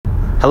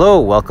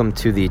Hello, welcome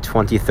to the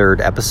 23rd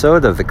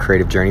episode of the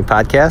Creative Journey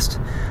Podcast.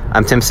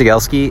 I'm Tim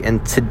Cegelski,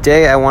 and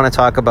today I want to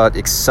talk about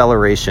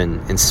acceleration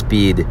and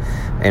speed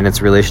and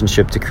its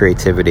relationship to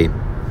creativity.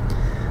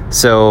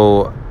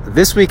 So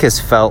this week has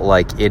felt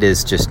like it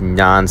is just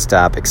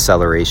nonstop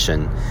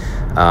acceleration.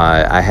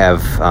 I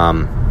have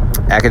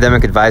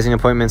academic advising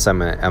appointments.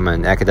 I'm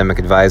an academic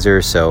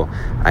advisor, so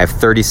I have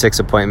 36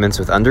 appointments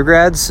with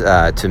undergrads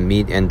to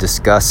meet and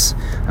discuss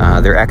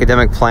their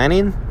academic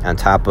planning on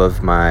top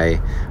of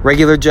my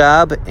regular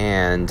job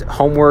and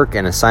homework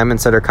and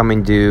assignments that are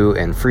coming due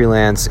and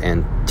freelance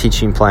and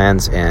teaching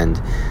plans. And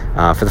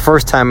for the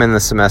first time in the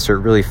semester, it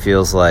really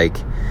feels like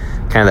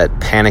kind of that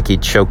panicky,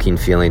 choking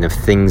feeling of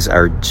things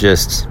are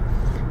just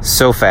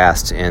so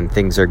fast and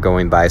things are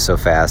going by so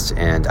fast,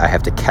 and I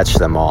have to catch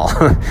them all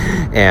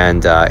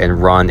and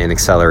run and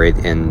accelerate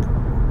and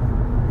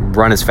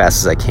run as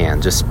fast as I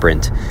can, just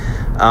sprint.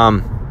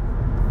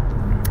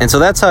 And so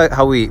that's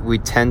how we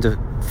tend to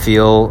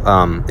feel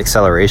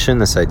acceleration,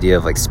 this idea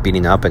of like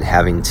speeding up and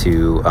having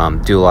to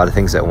do a lot of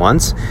things at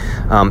once.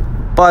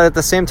 But at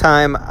the same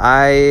time,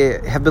 I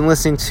have been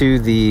listening to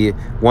the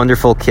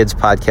wonderful kids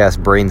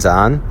podcast Brains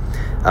On,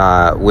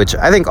 which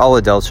I think all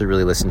adults should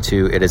really listen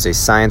to. It is a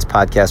science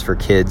podcast for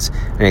kids,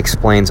 and it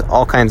explains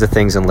all kinds of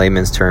things in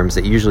layman's terms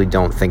that you usually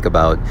don't think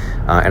about,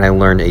 and I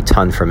learned a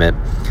ton from it.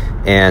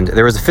 And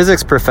there was a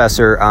physics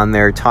professor on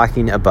there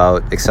talking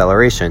about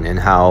acceleration and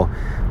how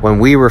when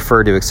we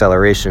refer to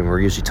acceleration, we're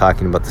usually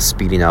talking about the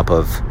speeding up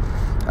of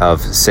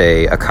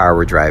say, a car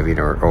we're driving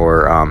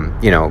or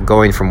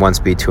going from one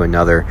speed to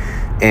another.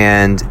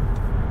 And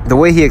the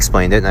way he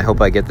explained it, and I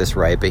hope I get this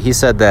right, but he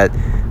said that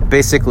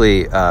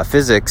basically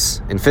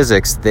in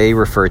physics, they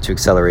refer to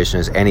acceleration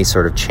as any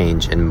sort of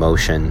change in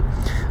motion.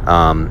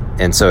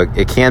 And so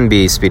it can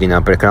be speeding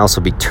up, but it can also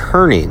be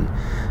turning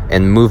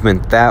and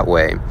movement that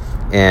way.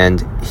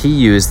 And he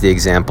used the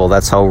example,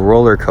 that's how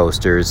roller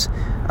coasters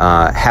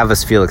have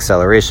us feel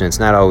acceleration. It's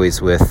not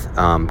always with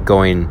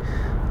going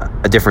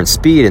a different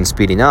speed and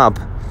speeding up.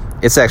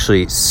 It's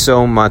actually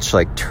so much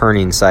like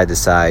turning side to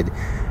side,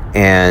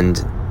 and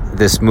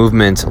this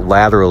movement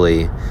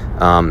laterally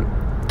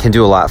can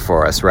do a lot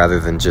for us rather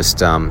than just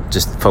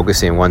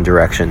focusing in one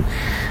direction.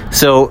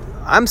 So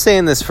I'm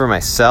saying this for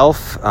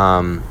myself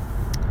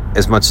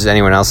as much as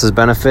anyone else's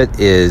benefit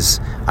is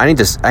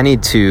I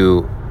need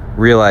to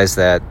realize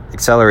that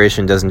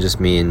acceleration doesn't just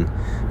mean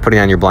putting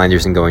on your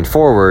blinders and going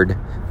forward,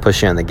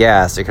 pushing on the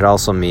gas. It could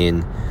also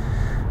mean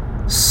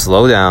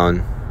slow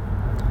down,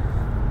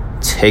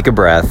 take a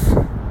breath,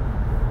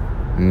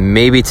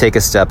 maybe take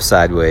a step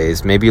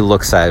sideways, maybe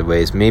look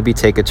sideways, maybe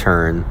take a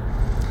turn,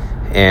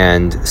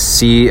 and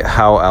see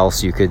how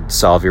else you could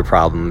solve your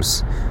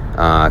problems,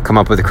 come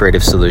up with a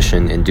creative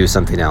solution, and do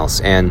something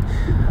else. And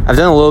I've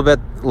done a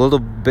little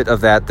bit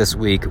of that this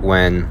week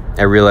when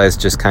I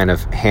realized just kind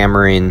of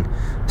hammering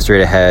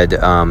straight ahead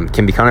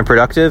can be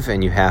counterproductive,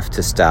 and you have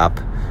to stop,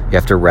 you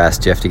have to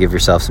rest, you have to give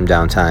yourself some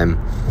downtime,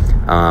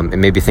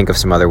 and maybe think of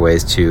some other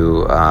ways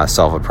to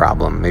solve a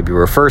problem. Maybe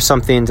refer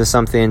something to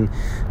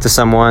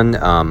someone,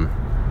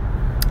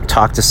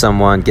 talk to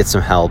someone, get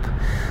some help.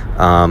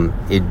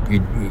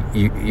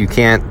 You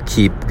can't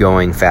keep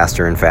going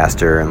faster and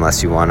faster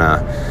unless you want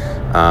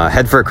to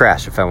head for a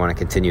crash, if I want to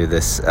continue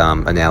this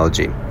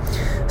analogy.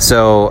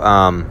 So,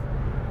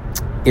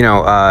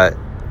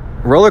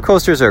 roller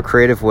coasters are a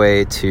creative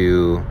way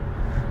to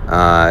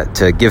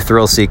give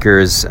thrill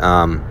seekers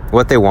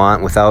what they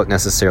want without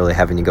necessarily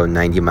having to go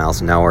 90 miles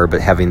an hour,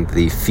 but having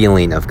the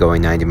feeling of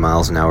going 90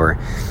 miles an hour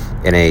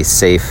in a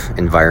safe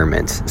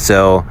environment.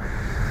 So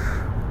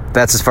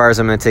that's as far as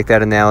I'm going to take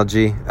that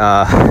analogy.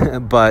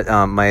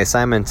 But my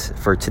assignment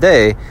for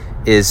today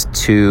is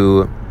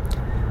to,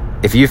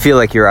 if you feel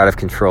like you're out of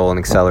control and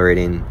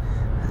accelerating,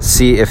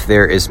 see if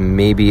there is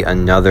maybe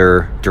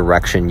another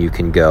direction you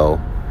can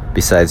go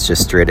besides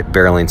just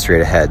barreling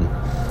straight ahead,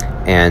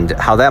 and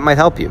how that might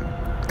help you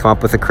come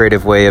up with a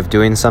creative way of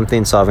doing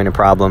something, solving a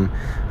problem,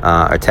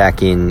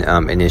 attacking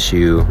an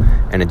issue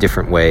in a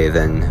different way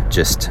than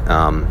just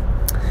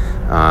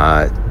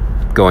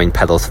going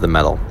pedal to the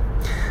metal.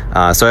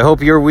 So I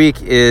hope your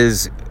week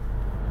is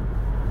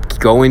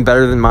going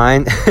better than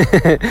mine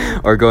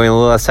or going a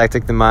little less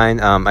hectic than mine.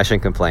 I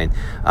shouldn't complain.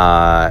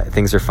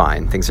 Things are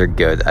fine. Things are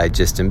good. I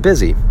just am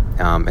busy,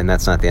 and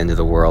that's not the end of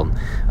the world.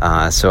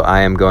 So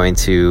I am going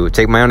to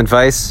take my own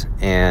advice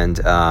and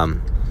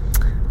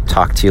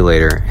talk to you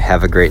later.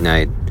 Have a great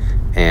night,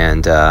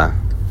 and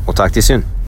we'll talk to you soon.